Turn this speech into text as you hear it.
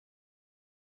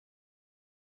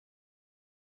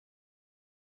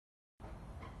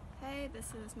Hi,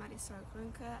 this is Marisol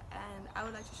Kroencke and I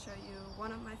would like to show you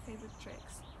one of my favorite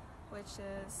tricks, which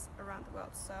is around the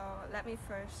world. So let me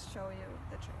first show you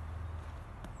the trick.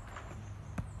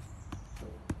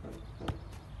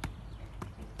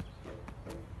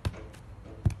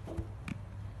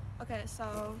 Okay,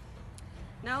 so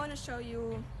now I want to show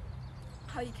you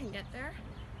how you can get there.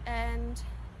 And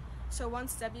so one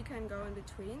step you can go in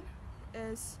between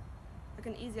is like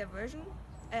an easier version.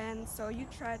 And so you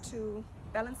try to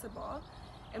balance the ball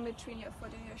in between your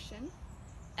foot and your shin,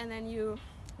 and then you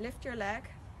lift your leg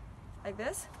like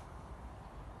this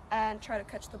and try to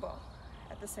catch the ball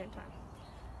at the same time.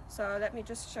 So let me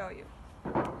just show you.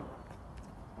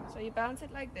 So you balance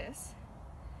it like this,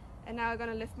 and now I'm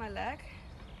gonna lift my leg,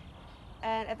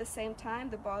 and at the same time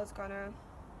the ball is gonna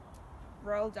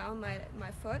roll down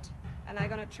my foot, and I'm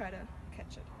gonna try to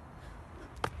catch it.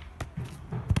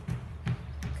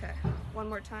 Okay, one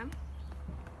more time.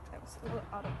 That was a little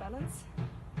out of balance.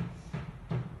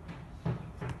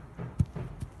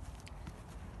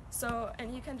 So,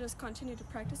 and you can just continue to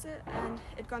practice it, and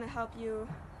it's gonna help you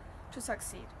to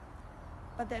succeed.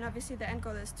 But then obviously the end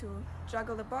goal is to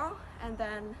juggle the ball and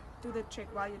then do the trick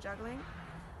while you're juggling,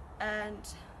 and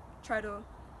try to,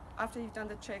 after you've done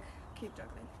the trick, keep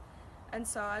juggling. And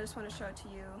so I just want to show it to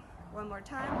you one more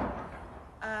time,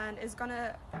 and it's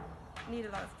gonna need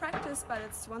a lot of practice, but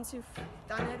it's once you've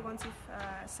done it, once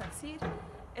you've succeed,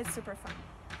 it's super fun.